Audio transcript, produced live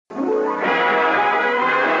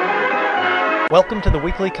Welcome to the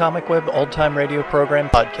weekly Comic Web Old Time Radio Program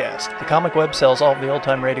podcast. The Comic Web sells all of the old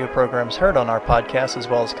time radio programs heard on our podcast, as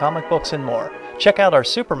well as comic books and more. Check out our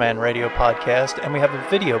Superman radio podcast, and we have a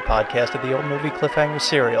video podcast of the old movie Cliffhanger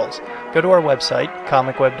serials. Go to our website,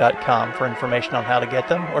 comicweb.com, for information on how to get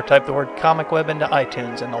them, or type the word Comic Web into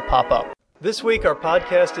iTunes and they'll pop up. This week our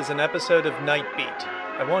podcast is an episode of Nightbeat.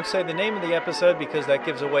 I won't say the name of the episode because that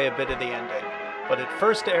gives away a bit of the ending, but it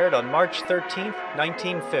first aired on March 13th,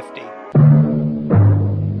 1950.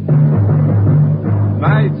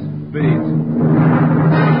 Nightbeat.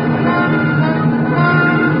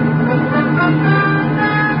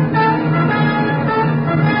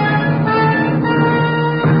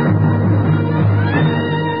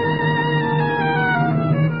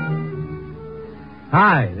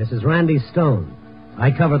 Hi, this is Randy Stone. I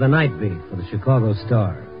cover the Nightbeat for the Chicago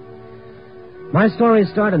Star. My stories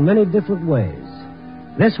start in many different ways.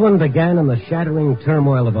 This one began in the shattering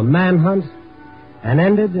turmoil of a manhunt and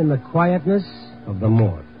ended in the quietness of the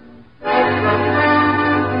morgue.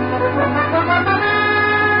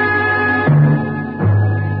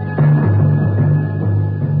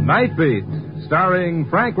 Nightbeat, starring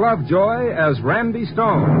Frank Lovejoy as Randy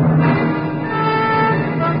Stone.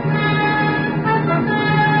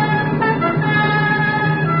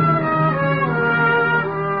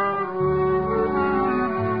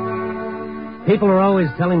 People are always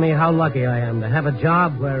telling me how lucky I am to have a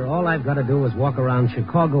job where all I've got to do is walk around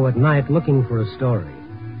Chicago at night looking for a story.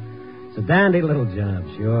 It's a dandy little job,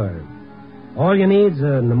 sure. All you need's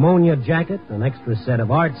a pneumonia jacket, an extra set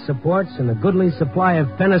of arch supports, and a goodly supply of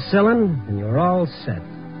penicillin, and you're all set.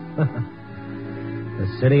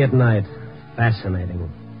 The city at night. Fascinating.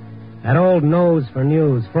 That old nose for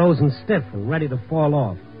news, frozen stiff and ready to fall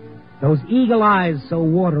off. Those eagle eyes so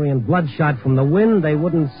watery and bloodshot from the wind they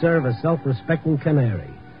wouldn't serve a self-respecting canary.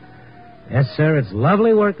 Yes, sir, it's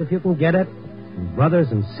lovely work if you can get it. And brothers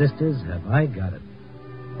and sisters, have I got it.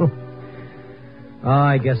 Oh,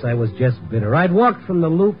 I guess I was just bitter. I'd walked from the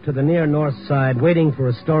Loop to the near north side, waiting for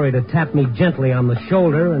a story to tap me gently on the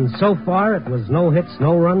shoulder, and so far it was no hits,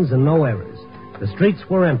 no runs, and no errors. The streets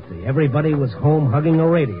were empty. Everybody was home hugging a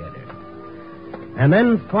radiator. And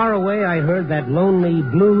then, far away, I heard that lonely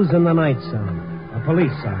blues in the night sound, a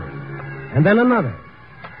police siren. And then another,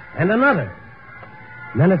 and another.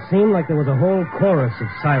 And then it seemed like there was a whole chorus of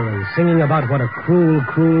sirens singing about what a cruel,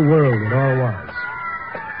 cruel world it all was.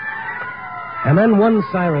 And then one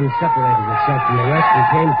siren separated itself from the rest and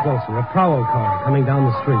came closer, a prowl car coming down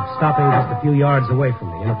the street, stopping just a few yards away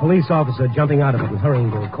from me, and a police officer jumping out of it and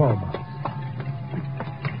hurrying to a call box.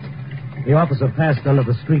 The officer passed under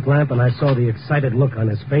the street lamp, and I saw the excited look on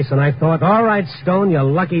his face, and I thought, all right, Stone, you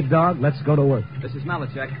lucky dog, let's go to work. This is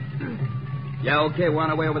Malachek. Yeah, okay, we're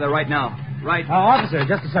on our way over there right now. Right. Officer,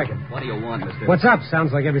 just a second. What do you want, mister? What's up?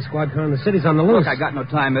 Sounds like every squad car in the city's on the loose. Look, I got no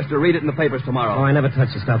time, mister. Read it in the papers tomorrow. Oh, I never touch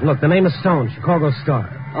the stuff. Look, the name is Stone, Chicago Star.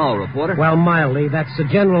 Oh, reporter? Well, mildly, that's a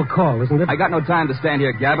general call, isn't it? I got no time to stand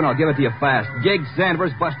here, Gavin. I'll give it to you fast. Gig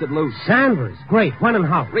Sanders busted loose. Sanders? Great. When and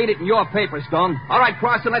how? Read it in your paper, Stone. All right,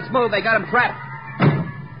 Crossan, let's move. They got him trapped.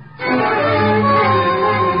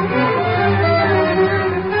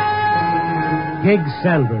 Gig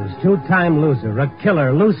Sanders, two-time loser, a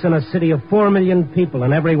killer, loose in a city of 4 million people,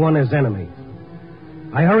 and everyone his enemy.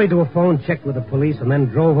 I hurried to a phone, checked with the police, and then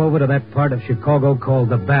drove over to that part of Chicago called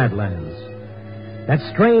the Badlands. That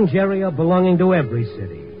strange area belonging to every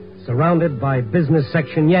city, surrounded by business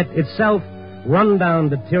section, yet itself run-down,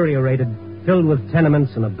 deteriorated, filled with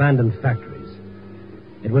tenements and abandoned factories.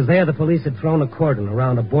 It was there the police had thrown a cordon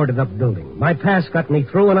around a boarded-up building. My pass got me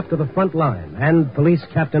through and up to the front line, and Police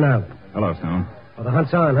Captain Arlen. Hello, Stone. Oh, the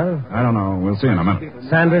hunt's on, huh? I don't know. We'll see in a minute.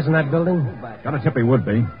 Sanders in that building? Got a tip he would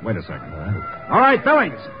be. Wait a second. All right,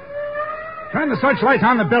 Billings. Turn the searchlights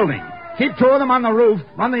on the building. Keep 2 of them on the roof.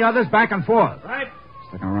 Run the others back and forth. Right.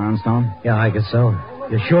 Sticking around, Stone? Yeah, I guess so.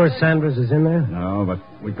 You sure Sanders is in there? No, but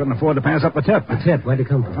we couldn't afford to pass up the tip. The tip? Where'd he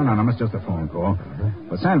come from? No, it's just a phone call.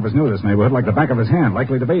 But Sanders knew this neighborhood like the back of his hand,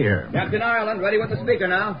 likely to be here. Captain Ireland, ready with the speaker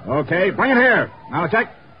now. Okay, bring it here. Now,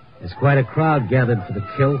 check. There's quite a crowd gathered for the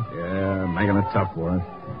kill. Yeah, making it tough for us.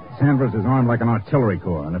 Sanders is armed like an artillery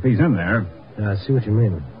corps, and if he's in there... I see what you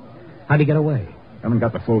mean. How'd he get away? Haven't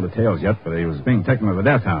got the full details yet, but he was being taken to the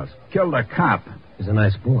death house. Killed a cop. He's a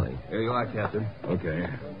nice boy. Here you are, Captain. Okay.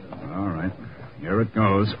 All right. Here it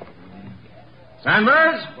goes.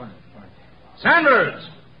 Sanders! Sanders!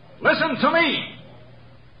 Listen to me!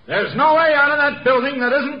 There's no way out of that building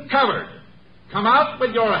that isn't covered. Come out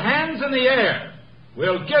with your hands in the air.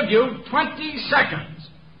 We'll give you 20 seconds.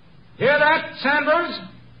 Hear that, Sanders?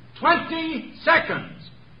 20 seconds.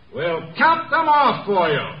 We'll count them off for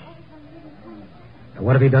you. And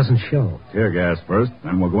what if he doesn't show? Tear gas first,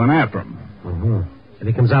 then we'll go in after him. Uh-huh. If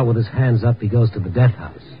he comes out with his hands up, he goes to the death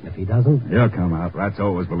house. If he doesn't... He'll come out. Rats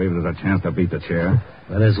always believe there's a chance to beat the chair.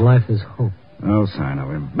 Well, his life is hope. No sign of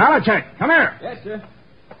him. Malachek, come here. Yes, sir.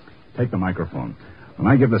 Take the microphone. When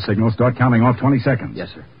I give the signal, start counting off 20 seconds. Yes,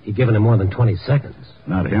 sir. He's given him more than 20 seconds.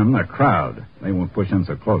 Not him, the crowd. They won't push in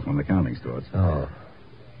so close when the counting starts. Oh,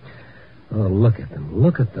 look at them.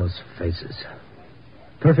 Look at those faces.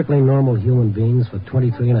 Perfectly normal human beings for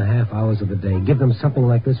 23 and a half hours of the day. Give them something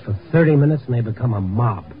like this for 30 minutes and they become a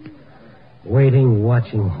mob. Waiting,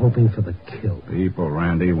 watching, hoping for the kill. People,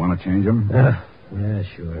 Randy, want to change them? Yeah,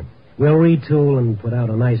 sure. We'll retool and put out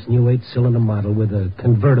a nice new 8-cylinder model with a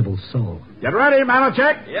convertible soul. Get ready,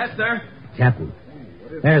 Malachek. Yes, sir. Captain,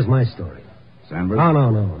 there's my story. Sandberg? Oh,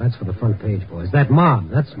 no. That's for the front page, boys. That mob,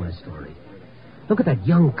 that's my story. Look at that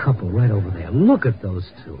young couple right over there. Look at those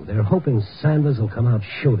two. They're hoping Sanders will come out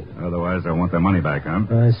shooting. Otherwise, they'll want their money back, huh?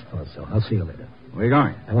 I suppose so. I'll see you later. Where are you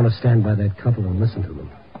going? I want to stand by that couple and listen to them.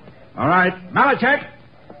 All right. Malachek,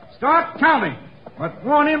 start counting. But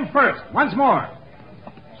warn him first. Once more.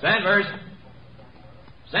 Sanders.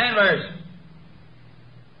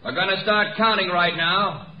 We're going to start counting right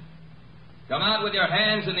now. Come out with your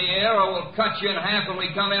hands in the air or we'll cut you in half when we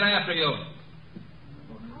come in after you.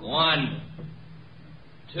 1,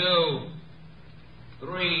 2,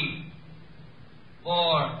 3,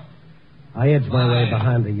 4. I edged my way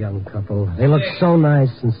behind the young couple. They looked so nice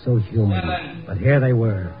and so human. But here they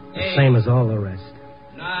were, the same as all the rest.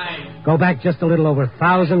 9. Go back just a little over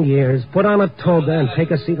 1,000 years, put on a toga, and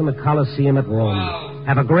take a seat in the Colosseum at Rome.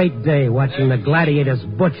 Have a great day watching the gladiators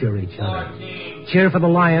butcher each other. 14. Cheer for the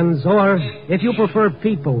lions, or, if you prefer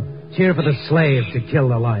people, cheer for the slave to kill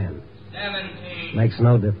the lion. 17. Makes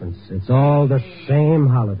no difference. It's all the same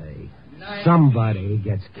holiday. Somebody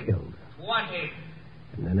gets killed. 20.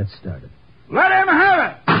 And then it started. Let him have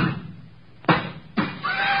it!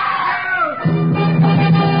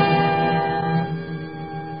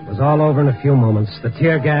 It was all over in a few moments. The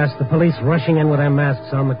tear gas, the police rushing in with their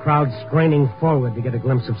masks on, the crowd straining forward to get a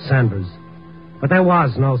glimpse of Sanders. But there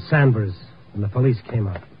was no Sanders when the police came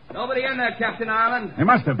up. Nobody in there, Captain Ireland. He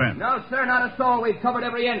must have been. No, sir, not a soul. We've covered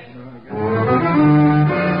every inch.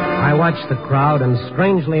 I watched the crowd, and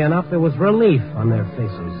strangely enough, there was relief on their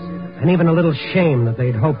faces, and even a little shame that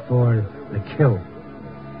they'd hoped for the kill.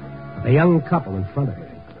 But the young couple in front of me.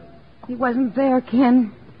 He wasn't there,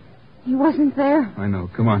 Ken. He wasn't there. I know.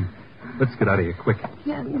 Come on. Let's get out of here, quick.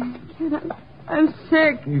 Ken, I'm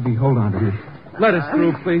sick. Evie, hold on to me. Let us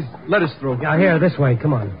through, please. Let us through. Yeah, here, this way.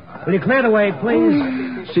 Come on. Will you clear the way,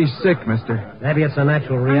 please? She's sick, mister. Maybe it's a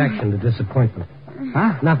natural reaction to disappointment.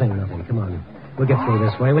 Huh? Nothing. Come on. We'll get through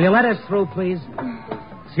this way. Will you let us through, please?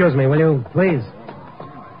 Excuse me, will you, please?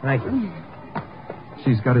 Thank you.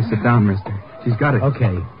 She's got to sit down, mister. She's got it.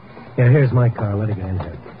 Okay. Here's my car. Let her get in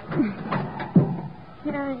here.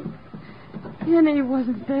 Kenny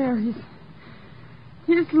wasn't there. He's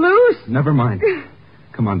loose. Never mind.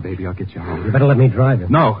 Come on, baby. I'll get you home. You better let me drive you.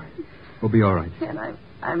 No. We'll be all right. Ken,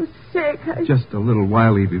 I'm sick. Just a little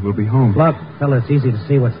while, Evie. We'll be home. Look, fella, it's easy to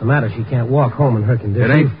see what's the matter. She can't walk home in her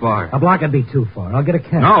condition. It ain't far. A block would be too far. I'll get a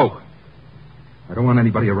cab. No. I don't want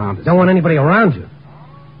anybody around us. Don't want anybody around you.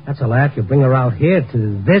 That's a laugh. You bring her out here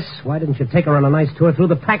to this. Why didn't you take her on a nice tour through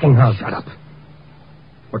the packing house? Shut up.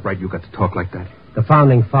 What right you got to talk like that? The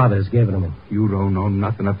founding fathers gave it to me. You don't know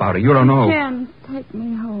nothing about it. You don't know. Ken, take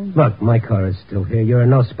me home. Look, my car is still here. You're in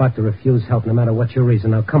no spot to refuse help no matter what your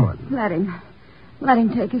reason. Now, come on. Let him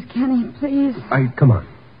take us, Kenny, please. Come on.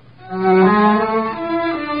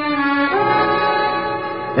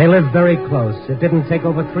 They lived very close. It didn't take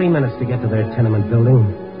over 3 minutes to get to their tenement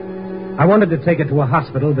building. I wanted to take her to a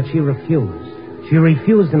hospital, but she refused. She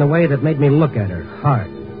refused in a way that made me look at her hard.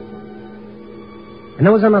 And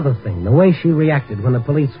there was another thing, the way she reacted when the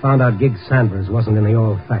police found out Gig Sanders wasn't in the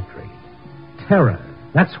oil factory. Terror.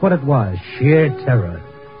 That's what it was, sheer terror.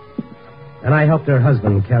 And I helped her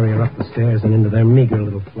husband carry her up the stairs and into their meager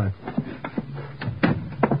little flat.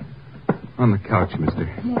 On the couch, mister.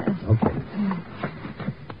 Yes. Okay.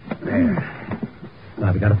 There. Now,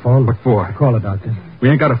 have you got a phone? What for? Call a doctor. We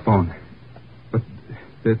ain't got a phone. But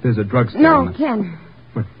there's a drugstore. No, Ken.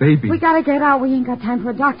 But, baby. We gotta get out. We ain't got time for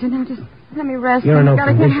a doctor now. Just let me rest. You're in no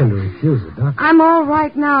Gotta condition to refuse it, doctor. I'm all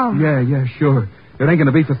right now. Yeah, sure. It ain't going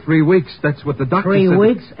to be for 3 weeks. That's what the doctor 3 said.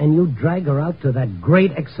 weeks, and you drag her out to that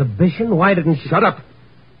great exhibition? Why didn't she... Shut up.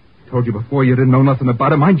 I told you before you didn't know nothing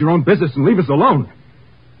about it. Mind your own business and leave us alone.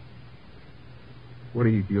 What are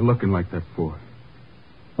you looking like that for?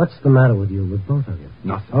 What's the matter with you, with both of you?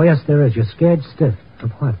 Nothing. Oh, yes, there is. You're scared stiff.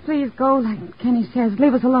 Of what? Please go, like Kenny says.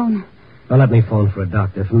 Leave us alone. Well, let me phone for a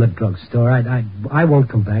doctor from the drugstore. I won't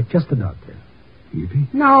come back. Just the doctor. Evie?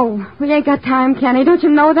 No, we ain't got time, Kenny. Don't you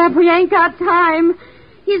know that? We ain't got time.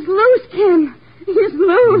 He's loose, Ken. He's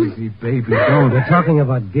loose. Evie, baby, don't. You're talking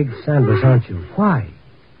about Gig Sanders, aren't you? Why?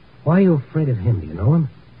 Why are you afraid of him? Do you know him?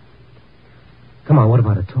 Come on, what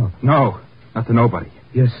about a talk? No, not to nobody.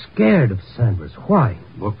 You're scared of Sanders. Why?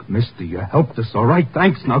 Look, mister, you helped us, all right?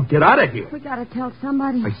 Thanks. Now get out of here. We gotta tell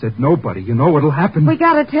somebody. I said nobody. You know what'll happen. We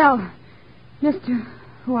gotta tell. Mister,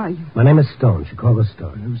 who are you? My name is Stone, Chicago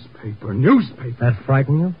Star. Newspaper. That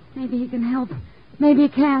frighten you? Maybe he can help. Maybe he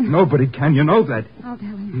can. Nobody can. You know that. I'll tell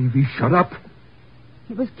him. Evie, shut up.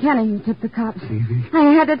 It was Kenny who tipped the cops. Evie.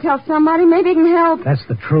 I had to tell somebody. Maybe he can help. That's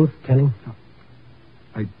the truth, Kenny?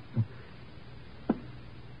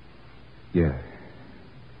 Yeah.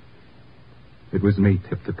 It was me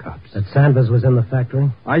tipped the cops. That Sanders was in the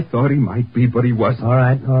factory? I thought he might be, but he wasn't. All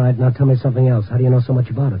right. Now tell me something else. How do you know so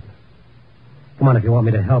much about it? Come on, if you want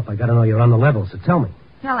me to help, I gotta know you're on the level, so tell me.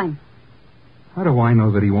 Tell him. How do I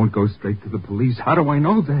know that he won't go straight to the police? How do I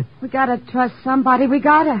know that? We gotta trust somebody. We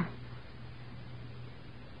gotta.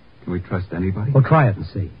 Can we trust anybody? Well, try it and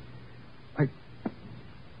see.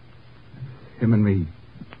 Him and me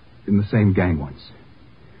in the same gang once.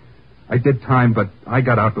 I did time, but I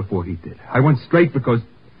got out before he did. I went straight because...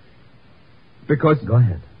 Go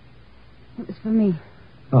ahead. It was for me.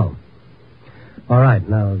 Oh. All right,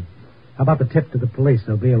 now, how about the tip to the police?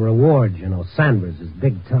 There'll be a reward, you know. Sanders is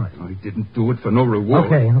big time. I didn't do it for no reward.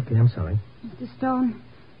 Okay, I'm sorry. Mr. Stone,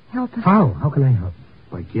 help us. How? How can I help?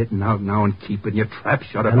 By getting out now and keeping your trap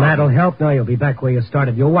shut about And that'll me. help? No, you'll be back where you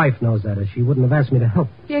started. Your wife knows that, or she wouldn't have asked me to help.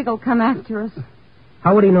 Gig will come after us.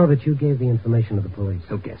 How would he know that you gave the information to the police?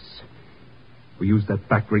 He'll guess. We used that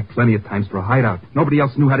factory plenty of times for a hideout. Nobody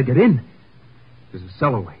else knew how to get in. There's a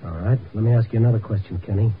cellarway. All right, let me ask you another question,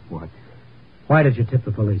 Kenny. What? Why did you tip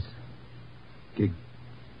the police? Gig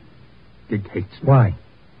hates me. Why?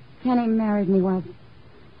 Kenny married me while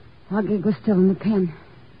Gig was still in the pen.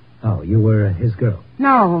 Oh, you were his girl.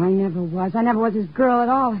 No, I never was. I never was his girl at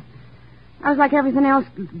all. I was like everything else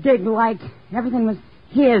Gig liked. Everything was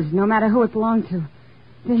his, no matter who it belonged to.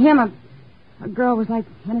 To him, a girl was like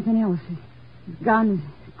anything else. His guns,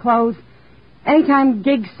 his clothes. Anytime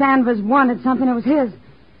Gig Sanders wanted something, it was his.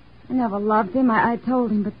 I never loved him. I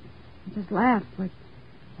told him, but he just laughed. Like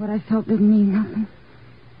what I felt didn't mean nothing.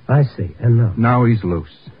 I see, and no. Now he's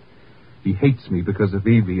loose. He hates me because of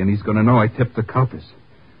Evie, and he's going to know I tipped the coppers.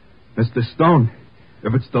 Mr. Stone,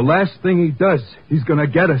 if it's the last thing he does, he's going to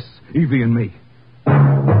get us, Evie and me.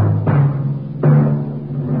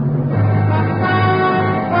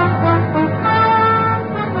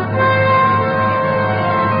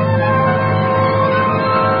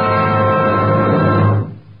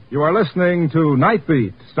 You are listening to Night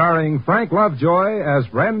Beat, starring Frank Lovejoy as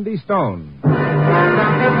Randy Stone.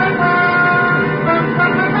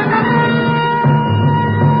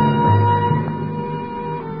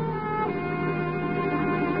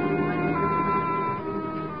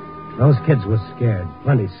 Those kids were scared,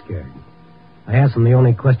 plenty scared. I asked them the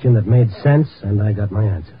only question that made sense, and I got my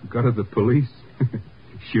answer. Go to the police?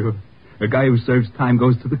 Sure. A guy who serves time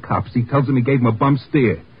goes to the cops. He tells them he gave him a bum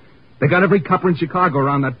steer. They got every copper in Chicago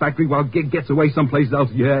around that factory while Gig gets away someplace else.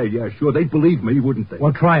 Yeah, sure. They'd believe me, wouldn't they?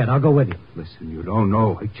 Well, try it. I'll go with you. Listen, you don't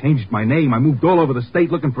know. I changed my name. I moved all over the state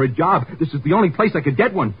looking for a job. This is the only place I could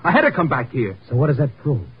get one. I had to come back here. So what does that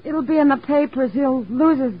prove? It'll be in the papers. He'll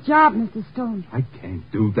lose his job, Mr. Stone. I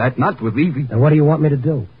can't do that. Not with Evie. Then what do you want me to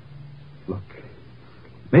do? Look,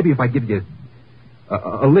 maybe if I give you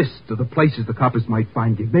a list of the places the coppers might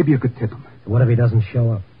find Gig, maybe you could tip him. What if he doesn't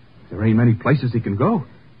show up? There ain't many places he can go.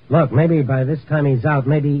 Look, maybe by this time he's out,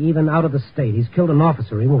 maybe even out of the state. He's killed an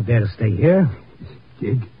officer. He won't dare to stay here.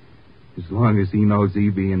 Gig, as long as he knows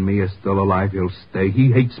Evie and me are still alive, he'll stay.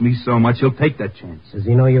 He hates me so much, he'll take that chance. Does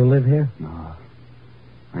he know you live here? No.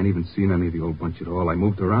 I ain't even seen any of the old bunch at all. I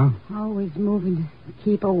moved around. Always moving to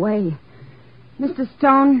keep away. Mr.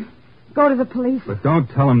 Stone, go to the police. But don't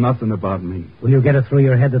tell him nothing about me. Will you get it through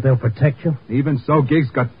your head that they'll protect you? Even so, Gig's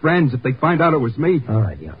got friends. If they find out it was me... All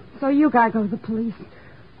right, yeah. So you gotta go to the police.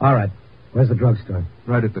 All right. Where's the drugstore?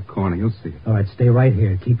 Right at the corner. You'll see it. All right, stay right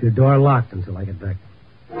here. Keep your door locked until I get back.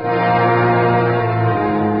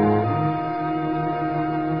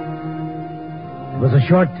 It was a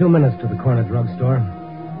short 2 minutes to the corner drugstore.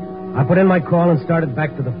 I put in my call and started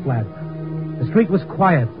back to the flat. The street was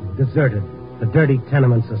quiet, deserted. The dirty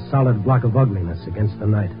tenements a solid block of ugliness against the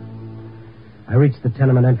night. I reached the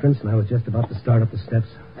tenement entrance, and I was just about to start up the steps.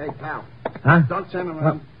 Hey, pal. Huh? Don't turn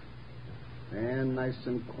around. And nice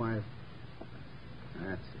and quiet.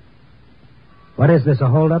 That's it. What is this, a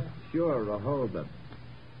holdup? Sure, a holdup.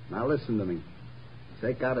 Now listen to me.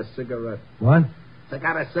 Take out a cigarette. What? Take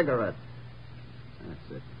out a cigarette.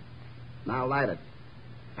 That's it. Now light it.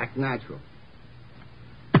 Act natural.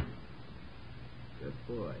 Good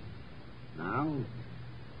boy. Now,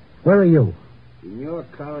 Where are you? in your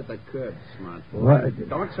car at the curb, smart boy. What?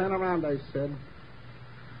 Don't turn around, I said.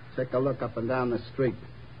 Take a look up and down the street.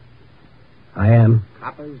 I am.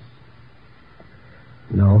 Coppers?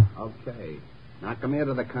 No. Okay. Now come here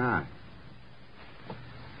to the car.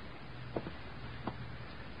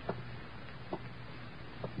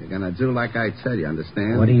 You're gonna do like I tell you,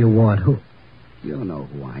 understand? What do you want? Who? You know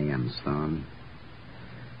who I am, Stone.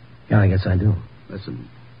 Yeah, I guess I do. Listen,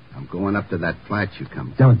 I'm going up to that flat you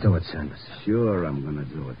come to. Don't do it, Sanders. Sure, I'm gonna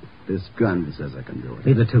do it. This gun says I can do it.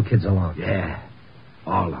 Leave the two kids alone. Yeah.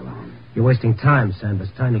 All alone. You're wasting time, Sanders.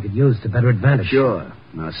 Time you could use to better advantage. Sure.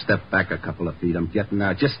 Now step back a couple of feet. I'm getting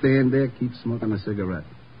out. Just stand there. Keep smoking a cigarette.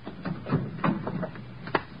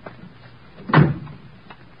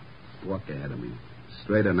 Walk ahead of me.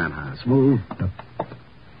 Straight in that house. Move.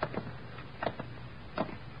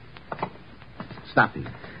 Stop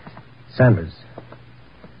here. Sanders,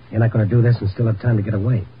 you're not going to do this and still have time to get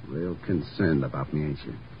away. Real concerned about me, ain't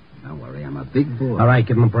you? Don't worry. I'm a big boy. All right,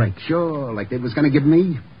 give him a break. Sure, like they was going to give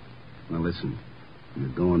me. Now, listen. You're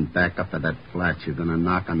going back up to that flat. You're going to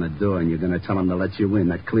knock on the door, and you're going to tell them to let you in.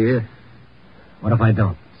 That clear? What if I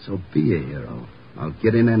don't? So be a hero. I'll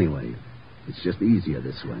get in anyway. It's just easier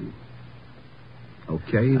this way.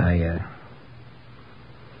 Okay?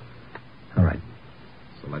 All right.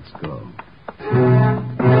 So let's go.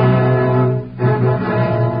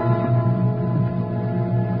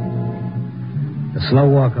 The slow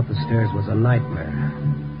walk up the stairs was a nightmare.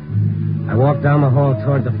 I walked down the hall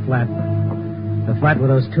toward the flat. The flat where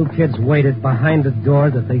those two kids waited behind a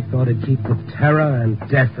door that they thought would keep the terror and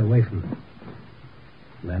death away from them.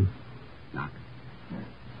 Then? Knock.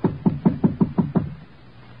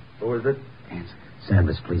 Who is it? Answer.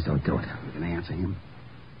 Sanders, please don't do it. You can answer him.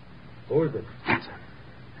 Who is it? Answer.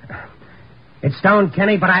 It's Stone,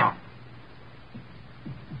 Kenny, but I...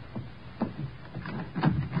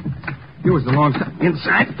 You was the long time.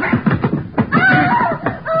 Inside. Shut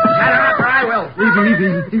her up or I will.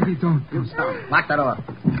 Evie, don't. You Stone. Lock that door.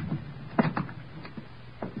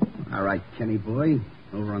 All right, Kenny boy.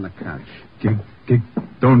 Over on the couch. Gig,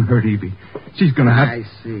 don't hurt Evie. She's gonna have... I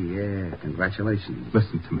see, yeah. Congratulations.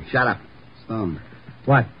 Listen to me. Shut up. Stone.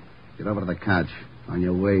 What? Get over to the couch. On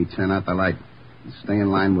your way, turn out the light. And stay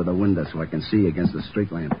in line with the window so I can see against the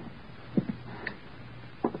street lamp.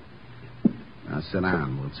 Now sit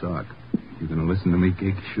down. We'll talk. You gonna listen to me,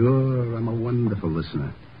 Gig? Sure, I'm a wonderful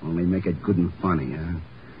listener. Only make it good and funny, huh?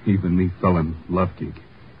 Even me fell in love, Gig.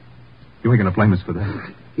 You ain't gonna blame us for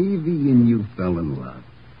that. Evie and you fell in love.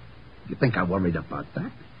 You think I worried about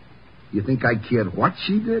that? You think I cared what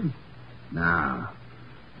she did? No.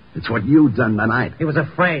 It's what you done tonight. He was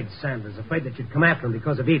afraid, Sanders. Afraid that you'd come after him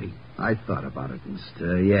because of Evie. I thought about it,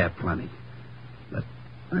 mister. Yeah, plenty. But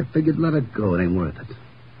I figured let it go. It ain't worth it.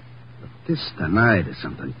 But this tonight is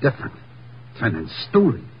something different. Turning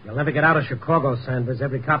stoolie. You'll never get out of Chicago, Sanders.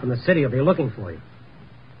 Every cop in the city will be looking for you.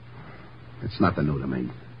 It's nothing new to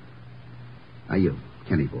me. Now you,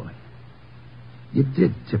 Kenny boy. You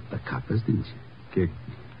did tip the coppers, didn't you? Gig,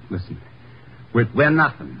 listen. We're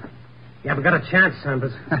nothing. You haven't got a chance,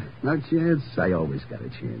 Sanders. No chance? I always got a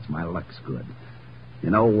chance. My luck's good. You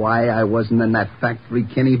know why I wasn't in that factory,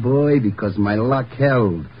 Kenny boy? Because my luck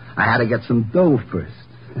held. I had to get some dough first.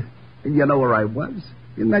 And you know where I was?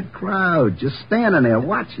 In that crowd, just standing there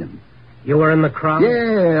watching. You were in the crowd?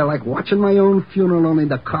 Yeah, like watching my own funeral, only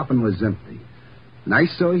the coffin was empty. And I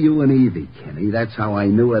saw you and Evie, Kenny. That's how I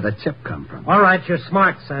knew where the tip come from. All right, you're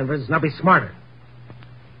smart, Sanders. Now be smarter.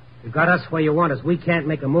 You've got us where you want us. We can't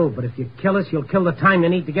make a move, but if you kill us, you'll kill the time you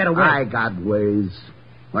need to get away. I got ways.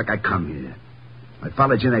 Like I come here. I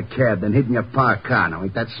followed you in a cab, then hid in your parked car. Now,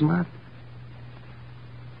 ain't that smart?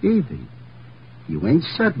 Evie, you ain't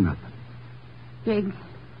said nothing. Jig,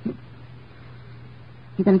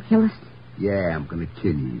 you gonna kill us? Yeah, I'm gonna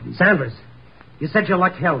kill you, Evie. Sanders, you said your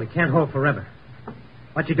luck held. It can't hold forever.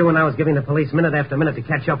 What you're doing now is giving the police minute after minute to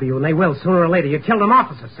catch up with you, and they will sooner or later. You killed an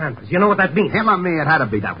officer, Sanders. You know what that means? Him or me, it had to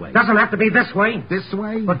be that way. Doesn't have to be this way. This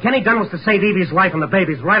way? What Kenny done was to save Evie's life and the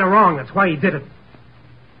baby's, right or wrong. That's why he did it.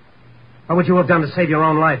 What would you have done to save your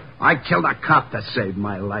own life? I killed a cop to save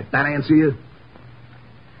my life. That answer you?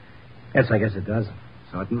 Yes, I guess it does.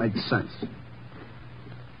 So it makes sense.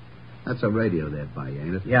 That's a radio there by you,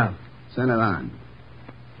 ain't it? Yeah. Send it on.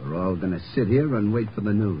 We're all going to sit here and wait for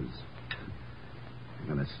the news.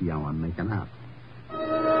 We're going to see how I'm making out.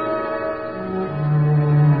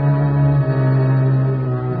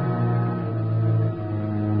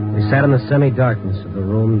 sat in the semi-darkness of the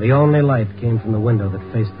room. The only light came from the window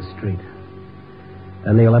that faced the street.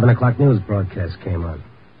 Then the 11 o'clock news broadcast came on.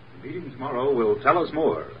 The meeting tomorrow will tell us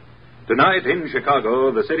more. Tonight in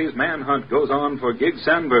Chicago, the city's manhunt goes on for Gig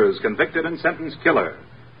Sanders, convicted and sentenced killer.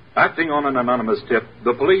 Acting on an anonymous tip,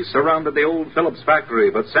 the police surrounded the old Phillips factory,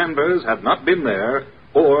 but Sanders had not been there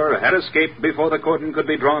or had escaped before the cordon could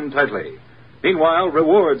be drawn tightly. Meanwhile,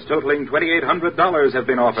 rewards totaling $2,800 have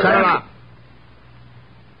been offered. Shut it up.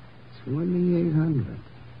 2,800.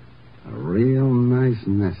 A real nice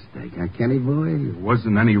nest egg, huh, Kenny boy? There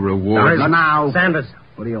wasn't any reward. There is now. Sanders,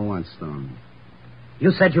 What do you want, Stone?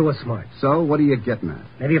 you said you were smart. So, what are you getting at?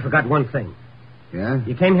 Maybe you forgot one thing. Yeah?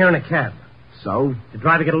 You came here in a cab. So? Did the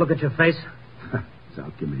driver get a look at your face?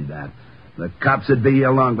 So, give me that. The cops would be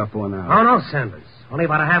here long before now. Oh, no, Sanders. Only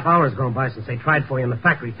about a half hour's gone by since they tried for you in the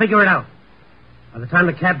factory. Figure it out. By the time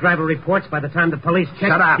the cab driver reports, by the time the police check...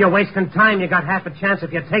 Shut up. You're wasting time. You got half a chance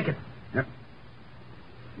if you take it. Yep.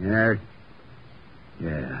 Yeah.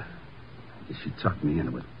 I guess you talked me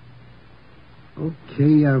into it.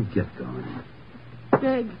 Okay, I'll get going.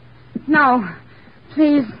 Big. No.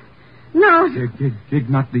 Please. No. Gig,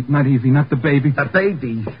 not Evie, not the baby. The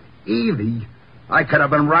baby? Evie? I could have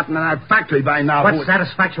been rotting in that factory by now. What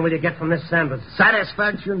satisfaction will you get from this, Sanders?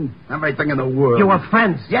 Satisfaction? Everything in the world. You were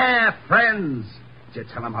friends. Yeah, friends. Did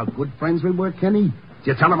you tell him how good friends we were, Kenny? Did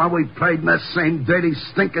you tell him how we played in the same dirty,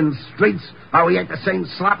 stinking streets? How we ate the same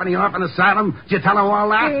slop in the orphan asylum? Did you tell him all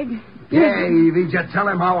that? Big. Yeah, Evie, did you tell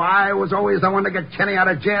him how I was always the one to get Kenny out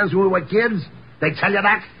of jams when we were kids? They tell you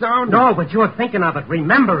that, Stone? No, but you're thinking of it.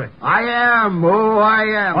 Remember it. I am. Oh,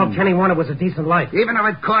 I am. All Kenny wanted was a decent life. Even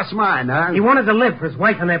if it cost mine, huh? He wanted to live for his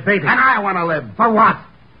wife and their baby. And I want to live. For what?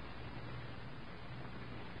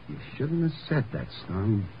 You shouldn't have said that,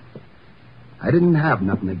 Stone. I didn't have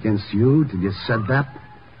nothing against you till you said that.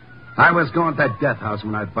 I was going to death house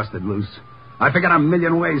when I busted loose. I figured a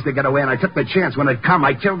million ways to get away, and I took the chance when it come.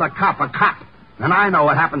 I killed a cop. And I know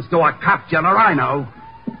what happens to a cop killer. I know.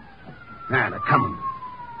 Ah, they're coming.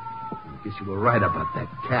 I guess you were right about that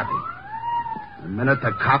cabby. The minute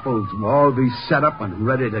the cop will all be set up and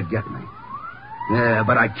ready to get me. Yeah,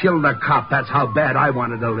 but I killed a cop. That's how bad I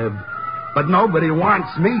wanted to live. But nobody wants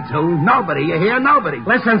me to. Nobody. You hear? Nobody.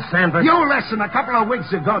 Listen, Sanders. You listen. A couple of weeks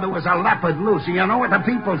ago, there was a leopard loose. You know what the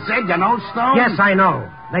people said? You know, Stone? Yes, I know.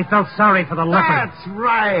 They felt sorry for the leopard. That's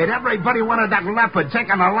right. Everybody wanted that leopard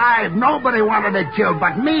taken alive. Nobody wanted it killed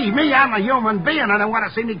but me. I'm a human being, and they want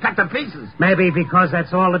to see me cut to pieces. Maybe because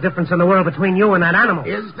that's all the difference in the world between you and that animal.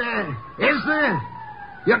 Is there?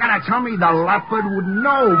 You're going to tell me the leopard would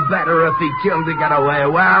know better if he killed to get away?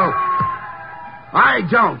 Well, I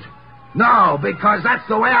don't. No, because that's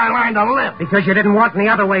the way I learned to live. Because you didn't want any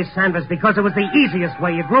other way, Sanders. Because it was the easiest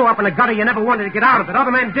way. You grew up in a gutter. You never wanted to get out of it.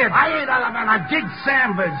 Other men did. I ain't other than a Gig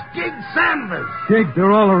Sanders. Gig,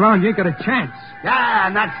 they're all around. You ain't got a chance. Yeah,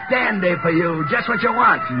 and that's dandy for you. Just what you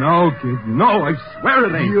want. No, Gig, no. I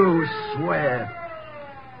swear it ain't. You swear.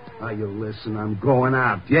 Now, you listen. I'm going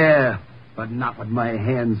out. Yeah, but not with my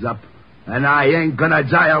hands up. And I ain't gonna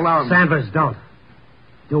die alone. Sanders, don't.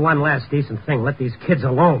 Do one last decent thing. Let these kids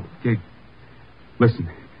alone. Gig, listen.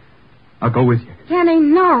 I'll go with you. Kenny,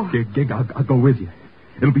 no. Gig, I'll go with you.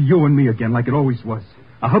 It'll be you and me again like it always was.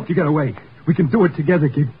 I'll help you get away. We can do it together,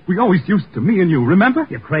 Gig. We always used to, me and you, remember?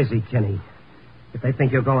 You're crazy, Kenny. If they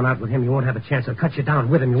think you're going out with him, you won't have a chance to cut you down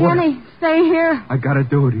with him. You won't. Kenny, stay here. I gotta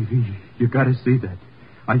do it, Evie. You gotta see that.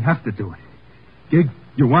 I have to do it. Gig,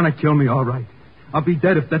 you want to kill me, all right. I'll be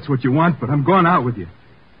dead if that's what you want, but I'm going out with you.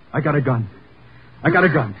 I got a gun.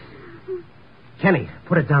 Kenny,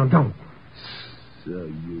 put it down. Don't. So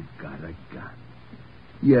you got a gun.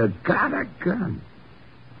 You got a gun.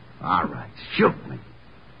 All right, shoot me.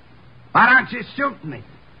 Why don't you shoot me?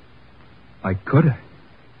 I could have.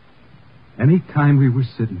 Any time we were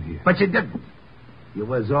sitting here. But you didn't. You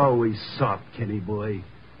was always soft, Kenny boy.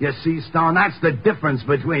 You see, Stone, that's the difference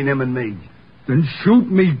between him and me. Then shoot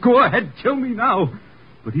me. Go ahead, kill me now.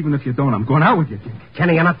 But even if you don't, I'm going out with you, Gig.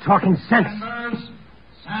 Kenny, you're not talking sense.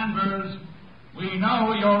 Sanders, we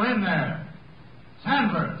know you're in there.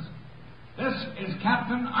 Sanders, this is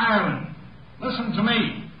Captain Ireland. Listen to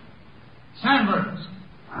me. Sanders.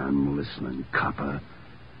 I'm listening, copper.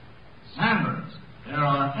 Sanders, there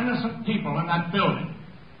are innocent people in that building.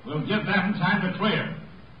 We'll give them time to clear.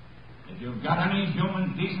 If you've got any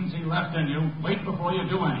human decency left in you, wait before you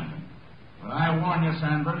do anything. But I warn you,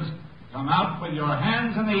 Sanders, come out with your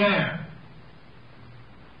hands in the air.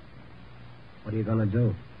 What are you going to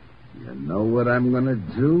do? You know what I'm going to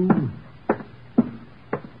do?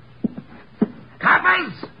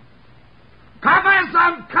 Coppers! Coppers,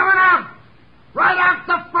 I'm coming out! Right out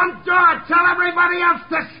the front door! Tell everybody else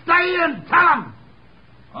to stay and tell them.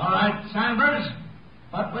 All right, Sanders,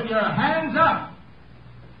 but with your hands up.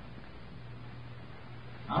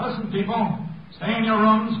 Now listen, people. Stay in your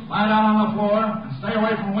rooms, lie down on the floor, and stay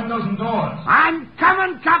away from windows and doors. I'm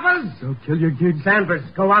coming, coppers. Don't kill your gig. Sanders,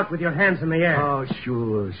 go out with your hands in the air. Oh,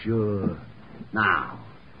 sure. Now,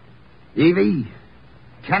 Evie,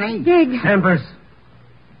 Kenny. Gig. Sanders.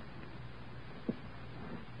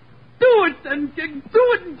 Do it then, Gig.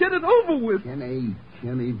 Do it and get it over with.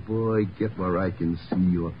 Kenny, boy, get where I can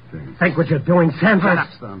see your face. Think what you're doing, Sanders. Shut up,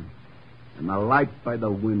 son. And the light by the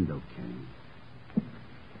window, Kenny.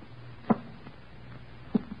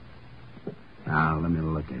 Now, let me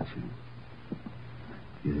look at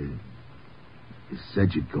you. You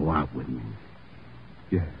said you'd go out with me.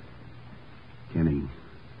 Yeah. Kenny,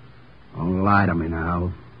 don't lie to me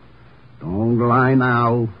now. Don't lie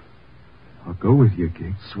now. I'll go with you,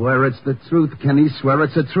 Gig. Swear it's the truth, Kenny. Swear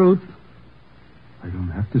it's the truth. I don't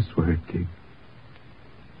have to swear it, Gig.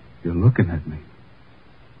 You're looking at me.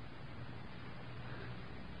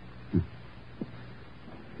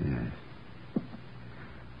 Yeah.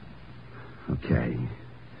 Okay.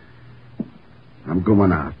 I'm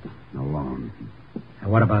going out alone.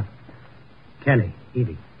 And what about Kenny,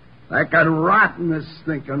 Edie? That can rot in this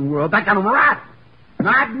stinking world. That can rot.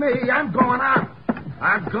 Not me. I'm going out.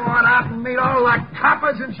 I'm going out and meet all the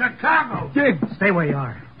coppers in Chicago. Gig, stay where you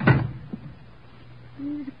are.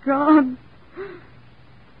 He's gone.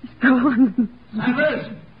 He's gone. Sanders,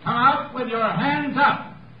 come out with your hands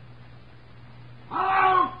up.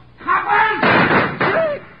 Oh, coppers!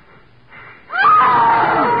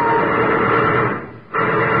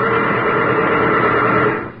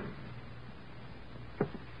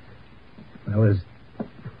 Well, there's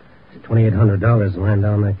 $2,800 lying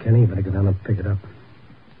down there, Kenny. You better go down and pick it up.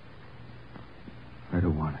 I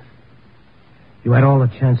don't want it. You had all the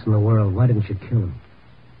chance in the world. Why didn't you kill him?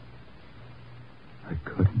 I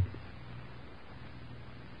couldn't.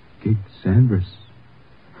 Gig Sanders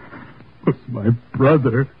was my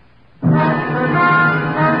brother.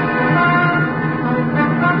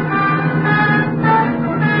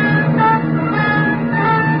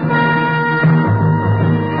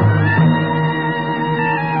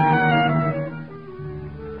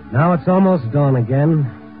 Now it's almost dawn again,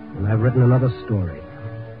 and I've written another story.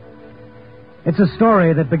 It's a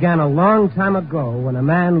story that began a long time ago when a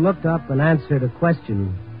man looked up and answered a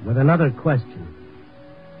question with another question.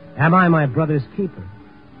 Am I my brother's keeper?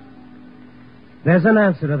 There's an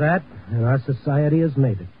answer to that, and our society has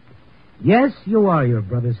made it. Yes, you are your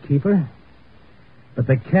brother's keeper, but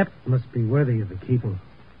the kept must be worthy of the keeping.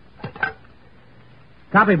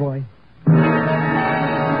 Copy, boy.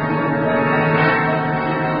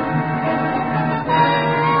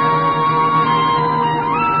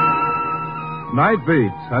 Night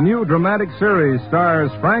Beat, a new dramatic series, stars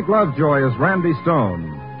Frank Lovejoy as Randy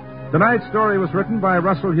Stone. Tonight's story was written by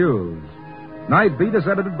Russell Hughes. Night Beat is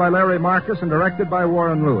edited by Larry Marcus and directed by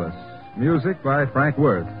Warren Lewis. Music by Frank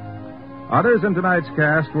Worth. Others in tonight's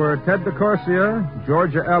cast were Ted DeCorsia,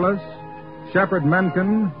 Georgia Ellis, Shepard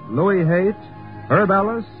Menken, Louis Haight, Herb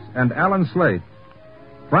Ellis, and Alan Slate.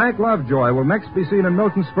 Frank Lovejoy will next be seen in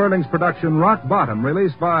Milton Sperling's production Rock Bottom,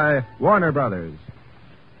 released by Warner Brothers.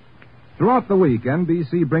 Throughout the week,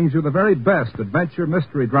 NBC brings you the very best adventure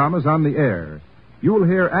mystery dramas on the air. You'll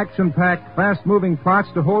hear action-packed, fast-moving plots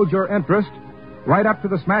to hold your interest right up to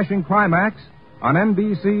the smashing climax on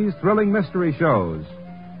NBC's thrilling mystery shows.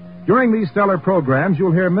 During these stellar programs,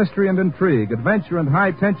 you'll hear mystery and intrigue, adventure and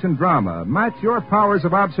high-tension drama. Match your powers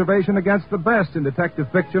of observation against the best in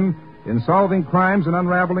detective fiction in solving crimes and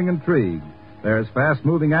unraveling intrigue. There's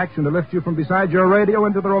fast-moving action to lift you from beside your radio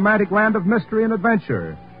into the romantic land of mystery and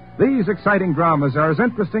adventure. These exciting dramas are as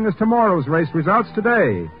interesting as tomorrow's race results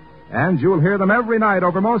today. And you'll hear them every night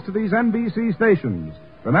over most of these NBC stations.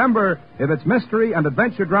 Remember, if it's mystery and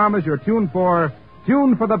adventure dramas you're tuned for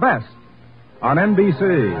the best on NBC.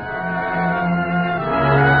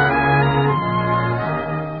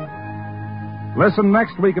 Listen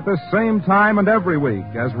next week at this same time and every week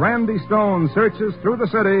as Randy Stone searches through the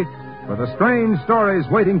city for the strange stories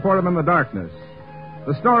waiting for him in the darkness.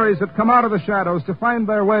 The stories that come out of the shadows to find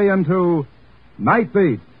their way into Night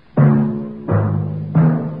Beat.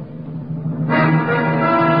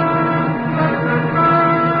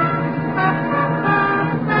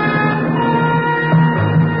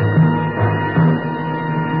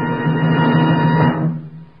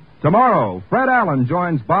 Tomorrow, Fred Allen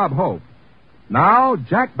joins Bob Hope. Now,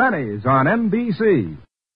 Jack Benny's on NBC.